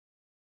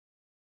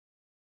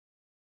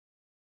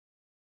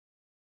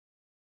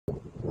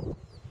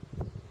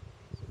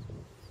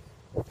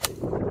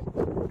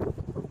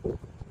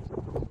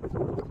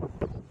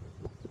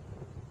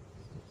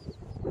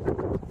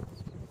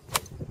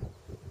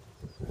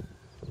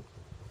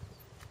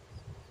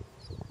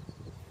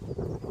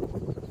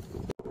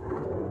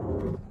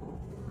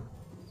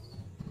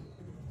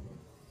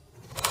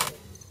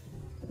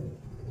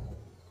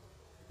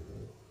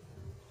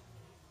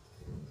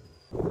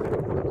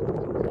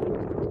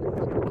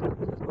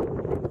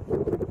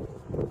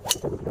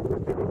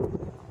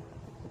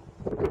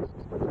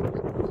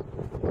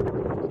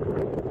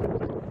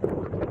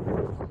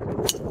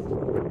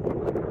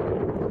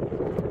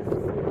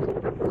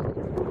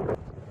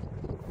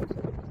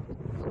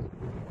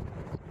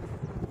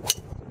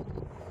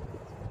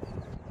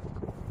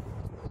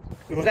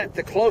Was that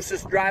the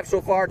closest drive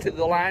so far to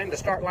the line, the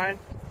start line?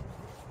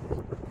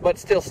 But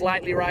still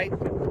slightly right?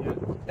 Yeah.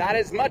 Not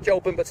as much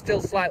open, but still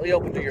slightly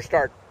open to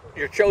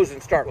your chosen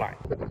start line.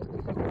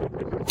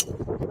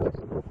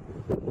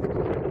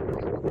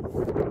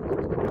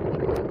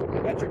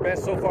 That's your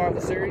best so far of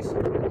the series?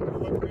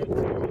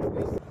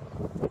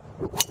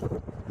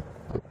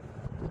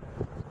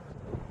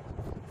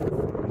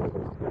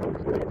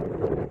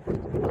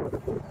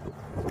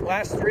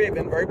 Last three have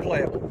been very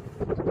playable.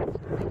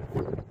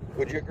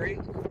 Would you agree?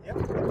 Yep.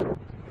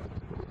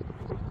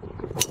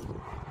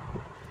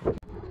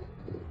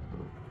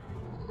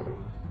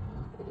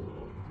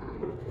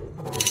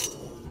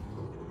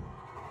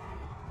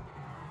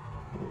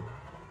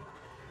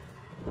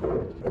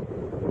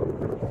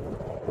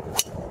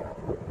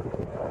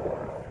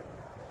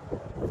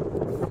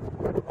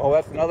 Oh,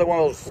 that's another one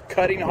of those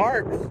cutting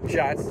hard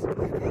shots.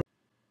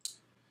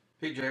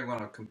 PJ, I'm going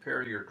to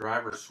compare your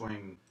driver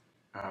swing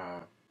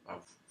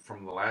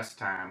from the last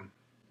time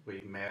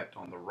we met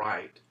on the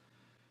right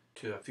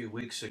to a few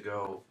weeks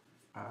ago,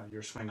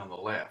 your swing on the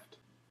left.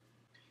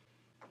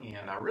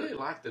 And I really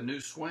like the new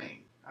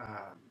swing.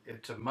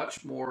 It's a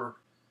much more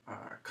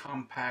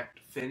compact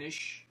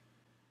finish.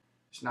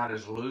 It's not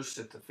as loose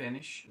at the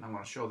finish, and I'm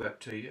going to show that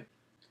to you.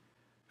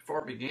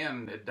 Before I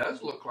begin, it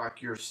does look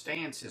like your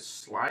stance is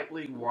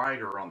slightly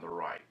wider on the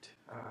right.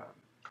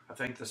 I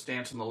think the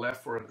stance on the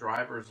left for a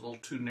driver is a little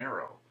too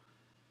narrow.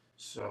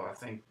 So I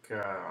think,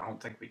 I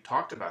don't think we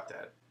talked about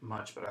that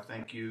much, but I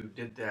think you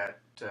did that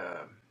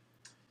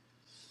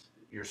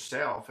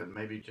yourself, and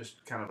maybe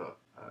just kind of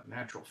a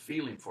natural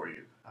feeling for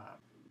you.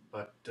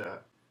 But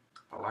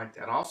I like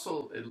that.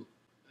 Also,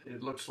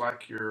 it looks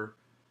like your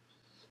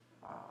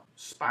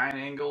spine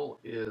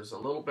angle is a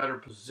little better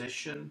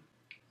position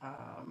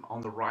on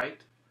the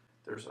right.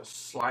 There's a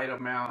slight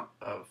amount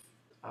of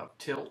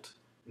tilt,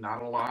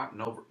 not a lot,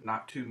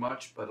 not too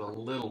much, but a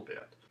little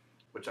bit,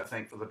 which I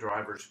think for the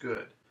driver is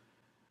good.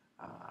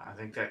 I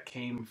think that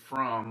came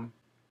from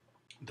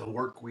the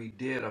work we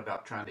did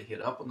about trying to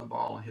hit up on the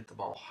ball and hit the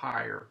ball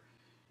higher.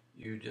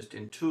 You just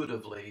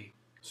intuitively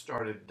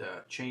started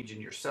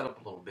changing your setup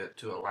a little bit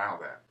to allow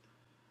that.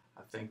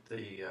 I think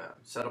the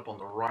setup on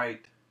the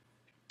right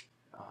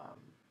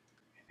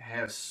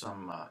has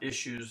some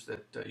issues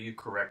that you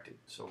corrected,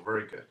 so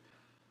very good.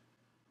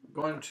 I'm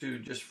going to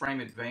just frame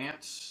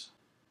advance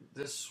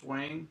this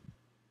swing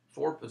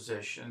for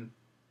position.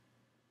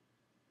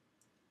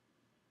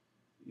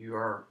 You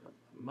are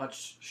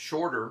much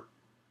shorter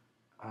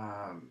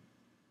on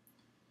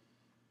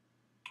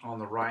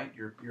the right.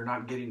 You're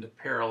not getting to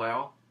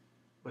parallel,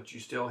 but you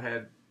still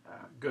had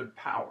good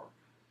power.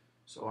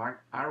 So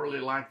I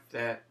really like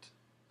that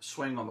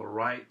swing on the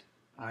right.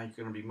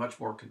 You're going to be much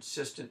more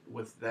consistent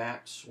with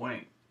that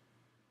swing.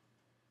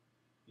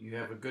 You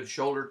have a good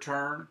shoulder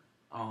turn,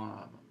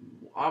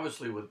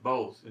 obviously with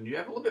both, and you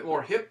have a little bit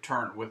more hip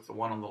turn with the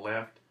one on the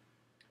left,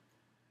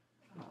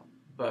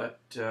 but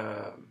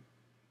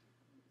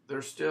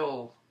there's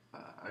still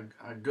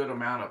a good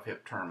amount of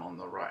hip turn on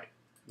the right.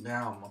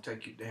 Now I'm going to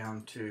take you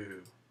down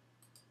to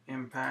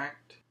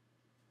impact,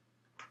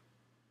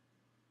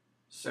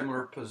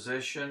 similar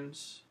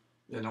positions,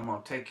 then I'm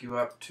going to take you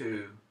up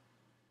to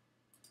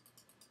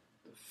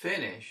the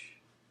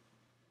finish.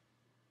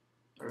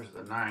 There's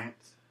the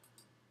ninth.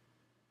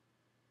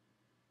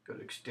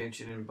 Good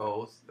extension in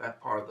both. That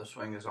part of the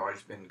swing has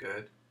always been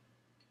good.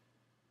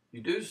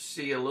 You do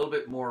see a little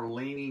bit more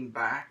leaning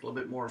back, a little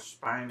bit more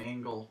spine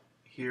angle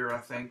here, I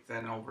think,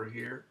 than over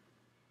here.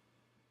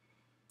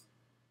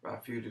 About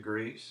a few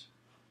degrees.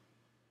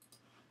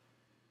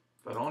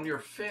 But on your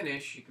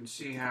finish, you can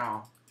see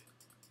how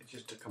it's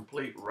just a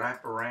complete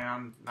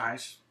wraparound,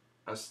 nice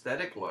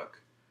aesthetic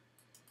look.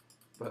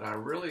 But I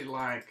really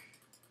like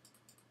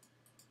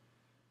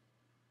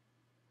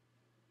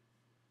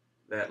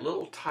that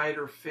little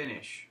tighter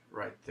finish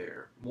right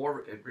there.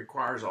 It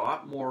requires a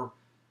lot more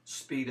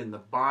speed in the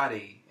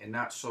body and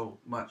not so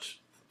much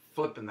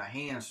flipping the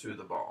hands through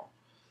the ball.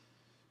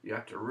 You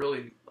have to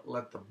really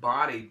let the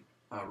body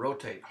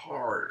rotate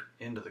hard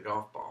into the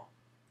golf ball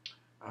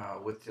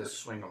with this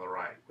swing on the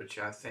right, which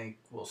I think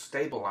will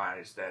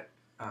stabilize that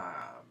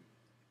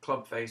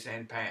club face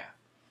and path.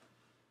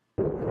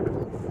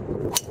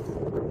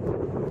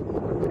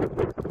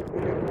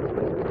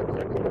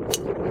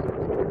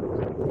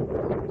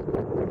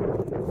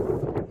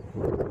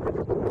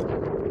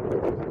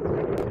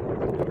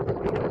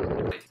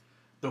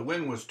 The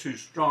wind was too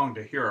strong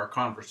to hear our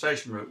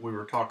conversation, but we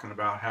were talking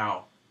about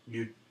how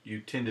you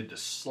tended to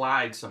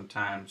slide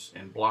sometimes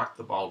and block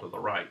the ball to the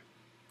right,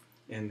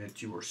 and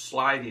that you were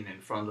sliding in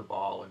front of the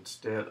ball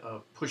instead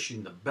of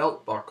pushing the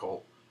belt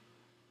buckle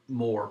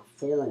more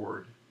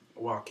forward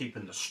while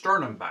keeping the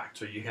sternum back,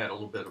 so you had a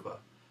little bit of a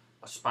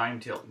spine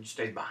tilt and you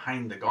stayed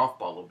behind the golf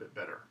ball a little bit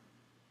better.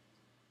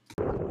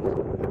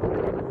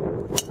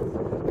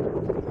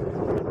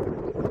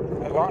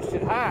 I launched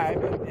it high,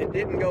 but it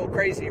didn't go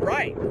crazy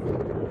right.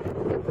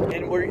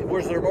 And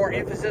was there more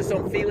emphasis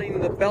on feeling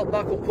the belt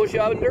buckle push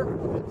under?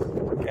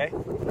 Okay.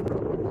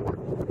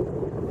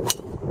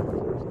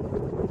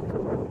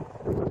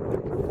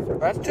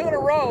 That's 2 in a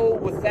row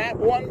with that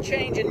one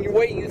change in your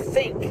way you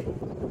think.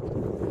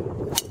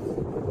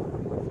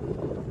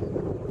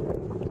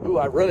 Ooh,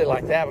 I really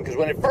like that one because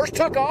when it first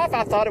took off,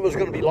 I thought it was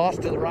going to be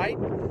lost to the right,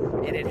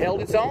 and it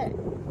held its own.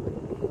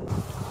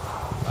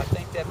 I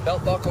think that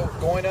belt buckle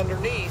going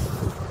underneath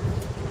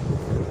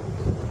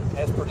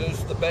has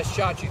produced the best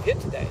shot you've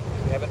hit today.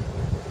 You're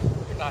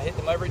not hitting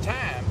them every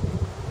time,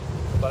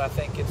 but I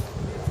think it's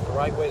the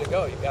right way to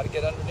go. You've got to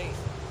get underneath,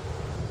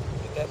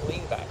 get that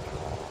lean back.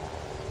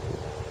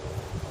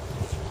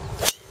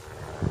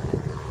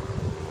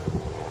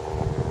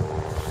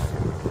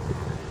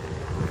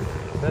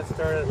 That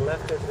started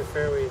left edge of the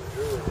fairway and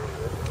drew it.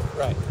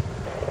 Right.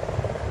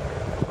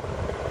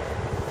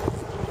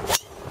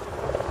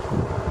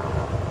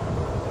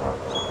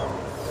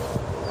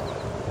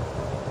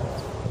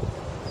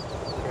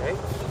 Okay.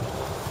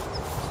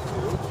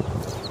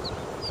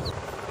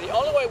 The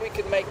only way we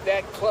could make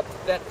that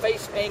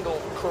face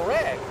angle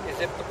correct is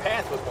if the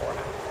path was more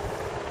high.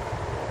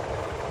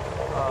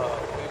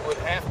 We would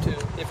have to,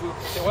 if we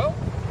say, well,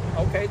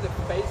 okay, the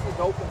face is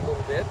open a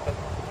little bit, but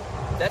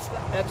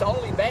that's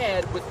only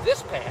bad with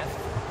this path.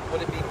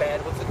 Would it be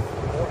bad with the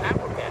more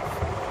outward path?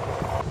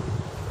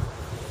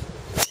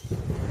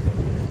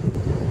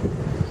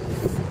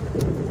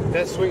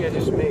 That swing I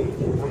just made,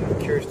 I'm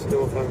curious to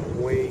know if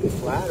I'm way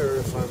flat or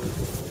if I'm...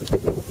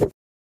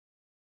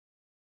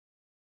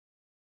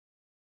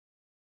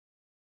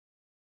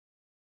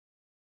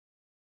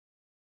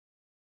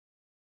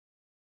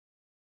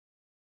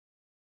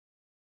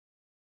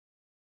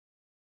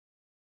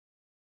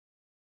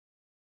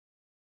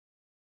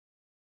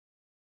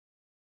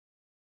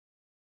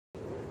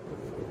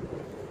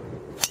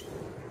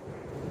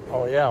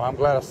 Oh yeah, I'm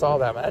glad I saw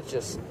that. That's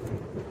just,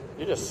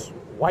 you're just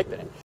wiping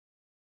it.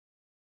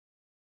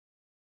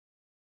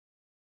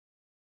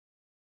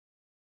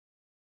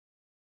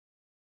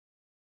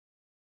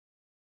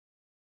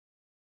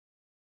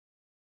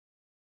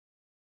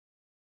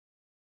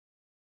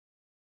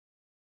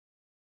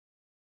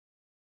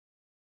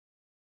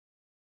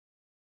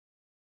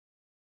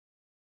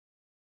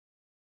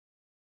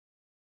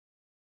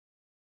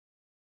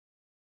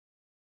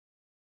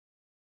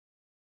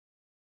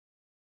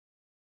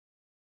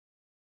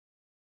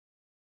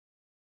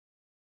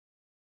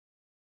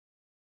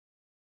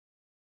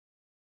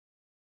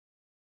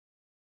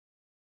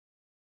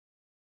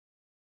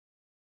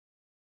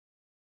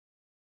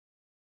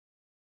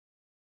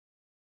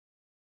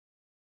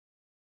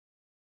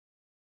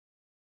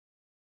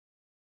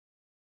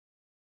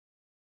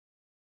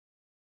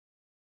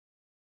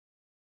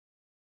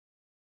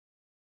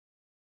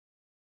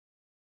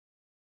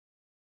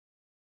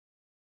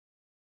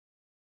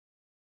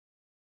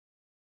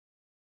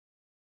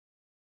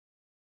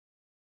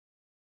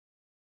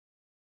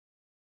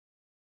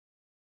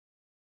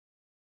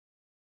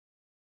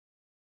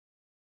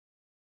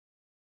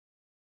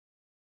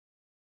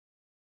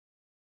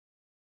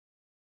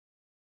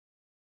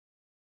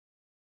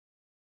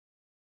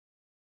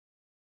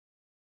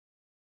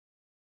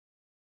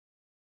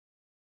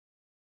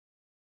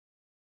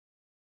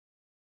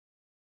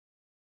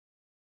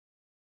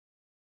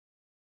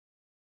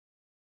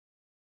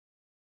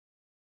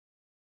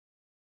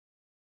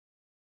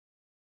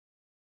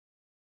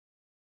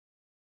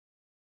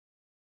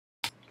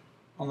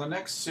 On the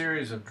next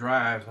series of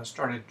drives, I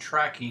started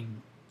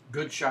tracking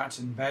good shots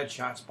and bad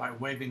shots by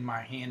waving my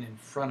hand in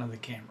front of the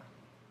camera.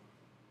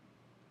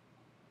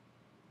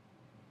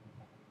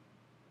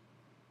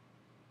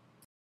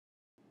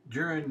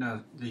 During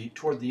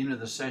toward the end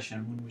of the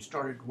session, when we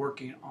started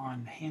working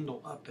on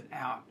handle up and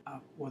out,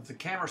 with the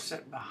camera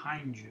set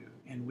behind you,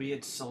 and we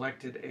had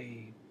selected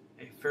a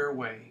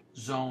fairway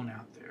zone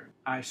out there,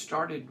 I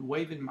started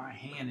waving my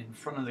hand in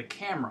front of the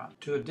camera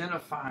to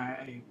identify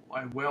a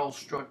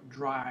well-struck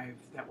drive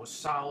that was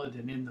solid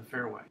and in the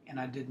fairway. And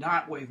I did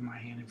not wave my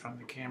hand in front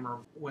of the camera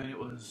when it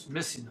was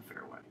missing the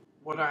fairway.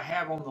 What I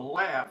have on the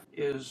left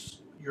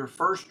is your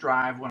first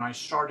drive when I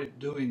started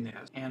doing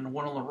this, and the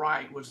one on the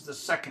right was the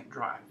second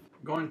drive.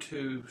 I'm going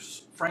to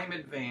frame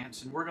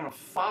advance, and we're going to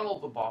follow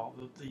the ball.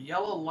 The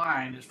yellow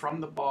line is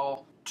from the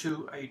ball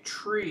to a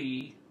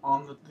tree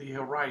on the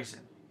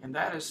horizon, and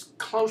that is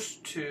close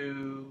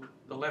to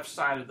the left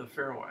side of the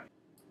fairway.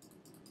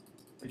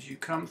 As you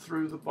come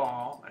through the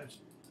ball, I'm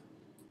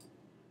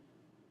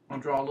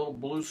going to draw a little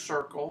blue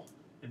circle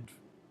and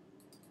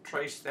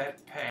trace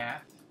that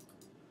path.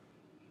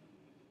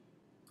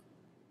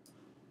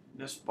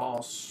 This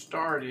ball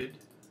started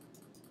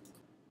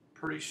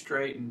pretty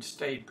straight and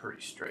stayed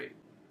pretty straight.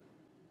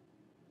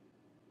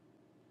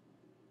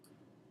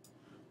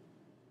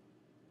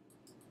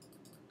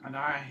 And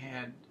I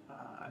had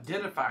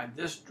identified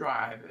this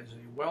drive as a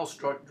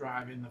well-struck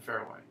drive in the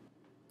fairway.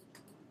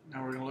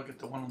 Now we're going to look at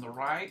the one on the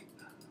right.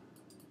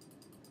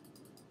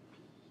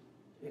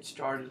 It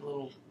started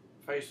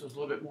face was a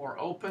little bit more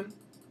open.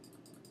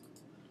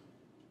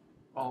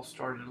 Ball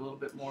started a little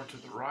bit more to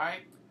the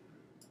right.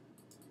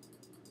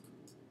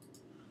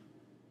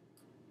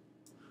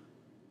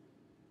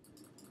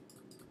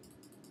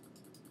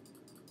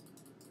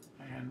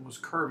 and was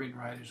curving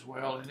right as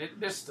well, and it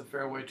missed the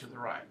fairway to the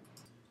right.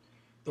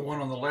 The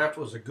one on the left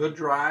was a good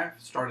drive,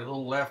 started a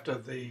little left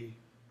of the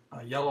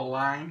yellow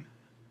line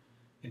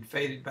and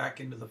faded back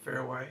into the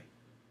fairway.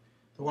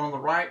 The one on the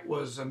right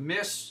was a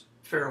miss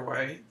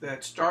fairway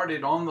that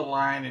started on the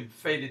line and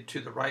faded to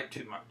the right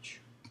too much.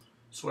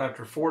 So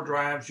after 4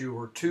 drives, you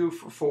were 2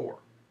 for 4.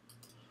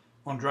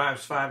 On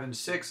drives 5 and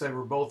 6, they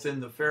were both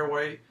in the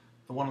fairway.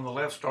 The one on the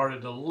left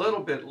started a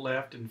little bit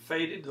left and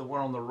faded. The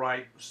one on the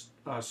right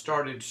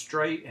started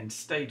straight and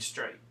stayed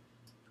straight.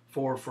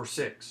 4 for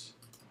 6.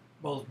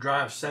 Both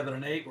drives 7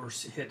 and 8 were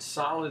hit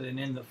solid and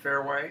in the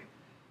fairway.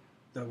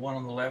 The one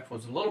on the left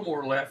was a little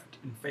more left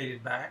and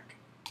faded back.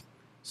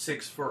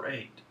 6 for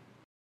 8.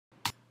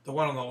 The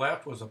one on the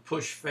left was a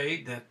push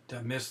fade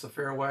that missed the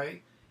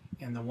fairway,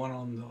 and the one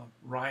on the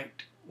right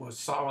was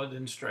solid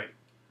and straight.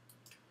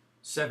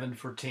 7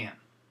 for 10.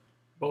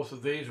 Both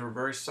of these were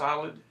very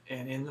solid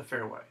and in the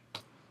fairway.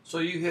 So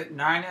you hit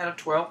 9 out of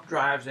 12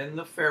 drives in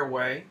the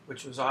fairway,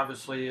 which was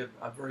obviously a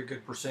very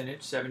good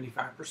percentage,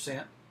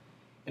 75%.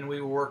 And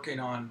we were working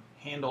on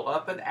handle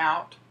up and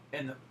out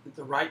and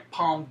the right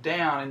palm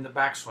down in the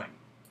backswing.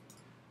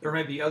 There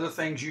may be other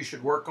things you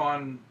should work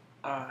on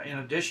in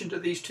addition to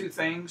these 2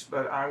 things,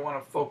 but I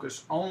want to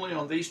focus only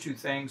on these 2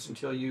 things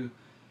until you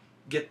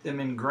get them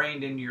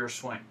ingrained into your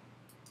swing.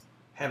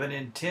 Have an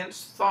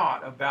intense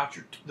thought about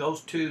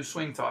those 2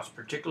 swing thoughts,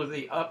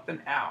 particularly the up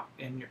and out,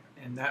 and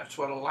that's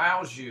what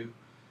allows you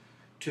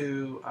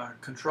to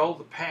control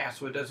the path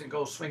so it doesn't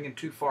go swinging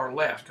too far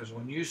left, because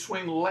when you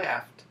swing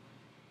left,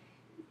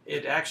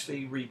 it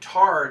actually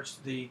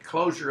retards the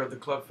closure of the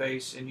club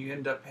face and you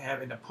end up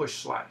having a push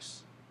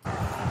slice.